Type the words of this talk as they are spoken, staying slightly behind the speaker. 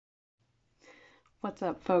What's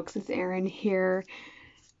up, folks? It's Erin here,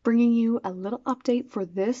 bringing you a little update for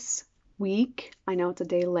this week. I know it's a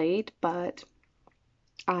day late, but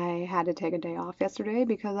I had to take a day off yesterday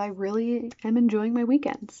because I really am enjoying my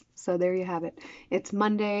weekends. So there you have it. It's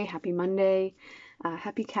Monday. Happy Monday.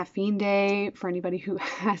 Happy caffeine day for anybody who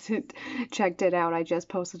hasn't checked it out. I just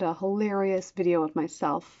posted a hilarious video of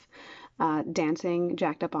myself dancing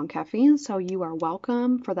jacked up on caffeine. So you are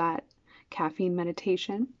welcome for that caffeine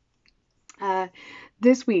meditation. Uh,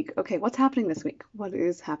 this week, okay, what's happening this week? What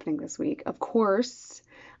is happening this week? Of course,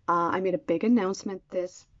 I made a big announcement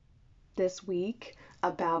this week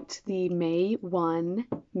about the May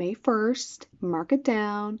 1st, mark it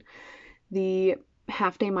down, the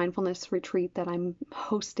half-day mindfulness retreat that I'm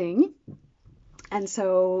hosting. And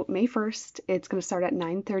so May 1st, it's going to start at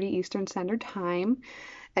 9:30 Eastern Standard Time.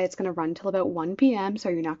 It's going to run till about 1 p.m. So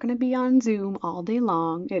you're not going to be on Zoom all day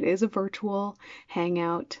long. It is a virtual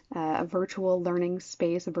hangout, a virtual learning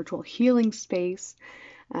space, a virtual healing space.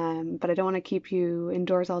 But I don't want to keep you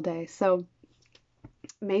indoors all day. So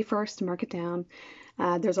May 1st, mark it down.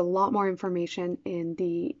 There's a lot more information in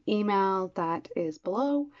the email that is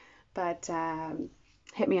below, but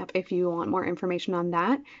hit me up if you want more information on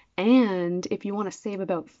that. And if you want to save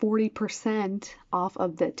about 40% off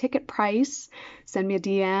of the ticket price, send me a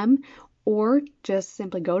DM or just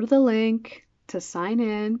simply go to the link to sign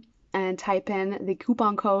in and type in the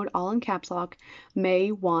coupon code, all in caps lock,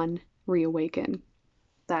 May 1 Reawaken.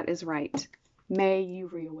 That is right. May you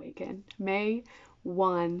reawaken. May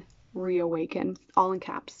 1 Reawaken, all in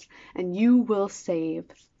caps, and you will save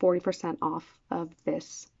 40% off of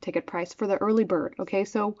this ticket price for the early bird. Okay,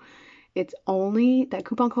 so that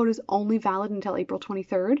coupon code is only valid until April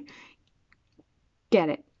 23rd. Get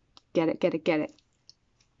it, get it, get it, get it.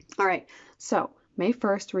 All right, so May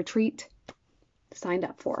 1st retreat signed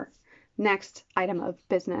up for. Next item of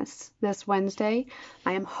business. This Wednesday,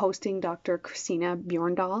 I am hosting Dr. Christina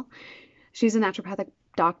Bjorndal. She's a naturopathic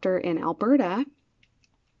doctor in Alberta.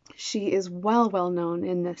 She is well known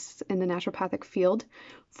in the naturopathic field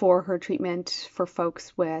for her treatment for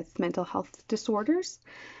folks with mental health disorders.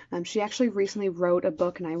 She actually recently wrote a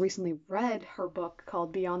book, and I recently read her book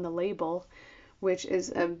called Beyond the Label, which is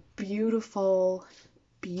a beautiful,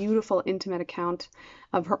 beautiful, intimate account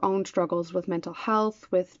of her own struggles with mental health,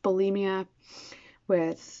 with bulimia,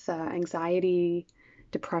 with anxiety,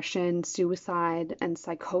 depression, suicide, and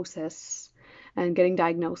psychosis, and getting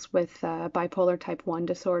diagnosed with bipolar type 1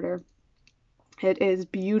 disorder. It is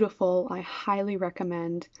beautiful. I highly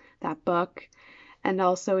recommend that book. And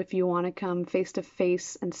also, if you want to come face to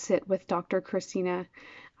face and sit with Dr. Christina,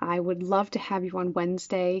 I would love to have you on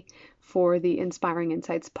Wednesday for the Inspiring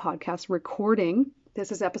Insights podcast recording.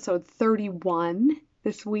 This is episode 31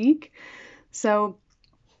 this week. So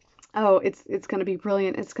it's going to be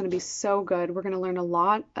brilliant. It's going to be so good. We're going to learn a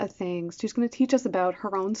lot of things. She's going to teach us about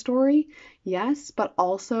her own story, yes, but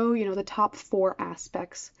also, the top 4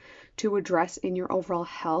 aspects to address in your overall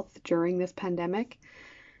health during this pandemic.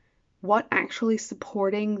 What actually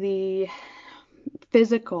supporting the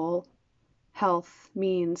physical health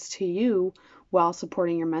means to you while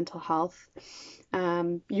supporting your mental health.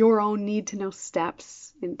 Your own need-to-know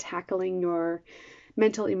steps in tackling your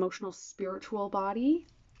mental, emotional, spiritual body.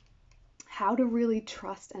 How to really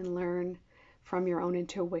trust and learn from your own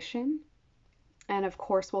intuition. And of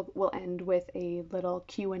course, we'll end with a little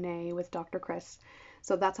Q&A with Dr. Chris.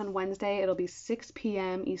 So that's on Wednesday. It'll be 6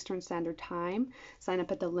 p.m. Eastern Standard Time. Sign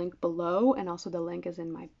up at the link below, and also the link is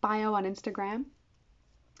in my bio on Instagram.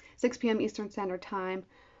 6 p.m. Eastern Standard Time,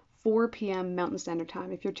 4 p.m. Mountain Standard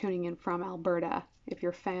Time if you're tuning in from Alberta, if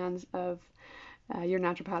you're fans of your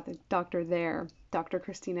naturopathic doctor there, Dr.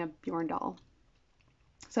 Christina Bjorndal.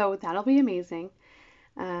 So that'll be amazing.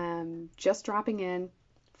 Just dropping in.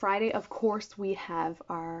 Friday, of course, we have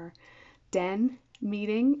our Den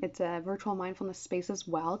meeting. It's a virtual mindfulness space as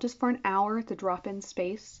well, just for an hour. It's a drop-in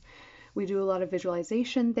space. We do a lot of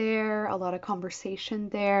visualization there, a lot of conversation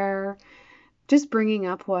there, just bringing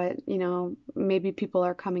up what, maybe people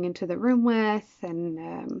are coming into the room with,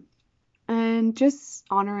 and just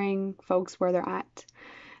honoring folks where they're at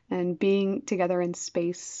and being together in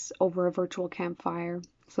space over a virtual campfire.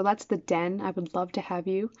 So that's the Den. I would love to have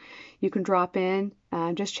you. You can drop in.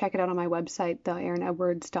 Just check it out on my website,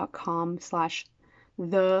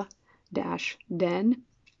 theerinedwards.com/the-den.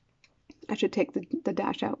 I should take the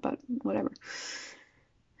dash out, but whatever.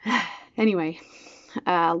 Anyway,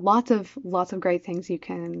 lots of great things you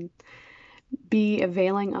can be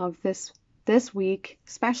availing of this week,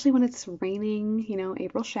 especially when it's raining.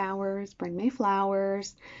 April showers bring May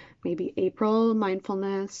flowers. Maybe April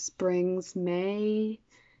mindfulness brings May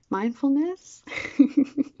mindfulness.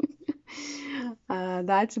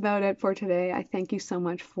 that's about it for today. I thank you so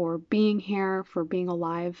much for being here, for being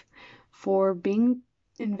alive, for being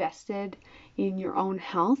invested in your own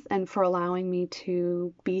health, and for allowing me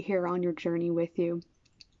to be here on your journey with you.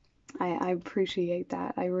 I appreciate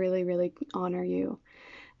that. I really, really honor you.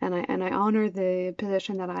 And I honor the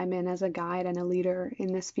position that I'm in as a guide and a leader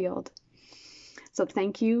in this field. So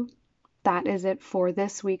thank you. That is it for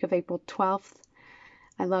this week of April 12th.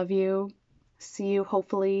 I love you. See you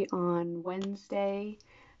hopefully on Wednesday,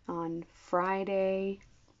 on Friday,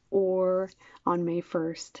 or on May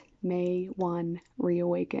 1st. May 1,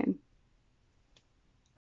 reawaken.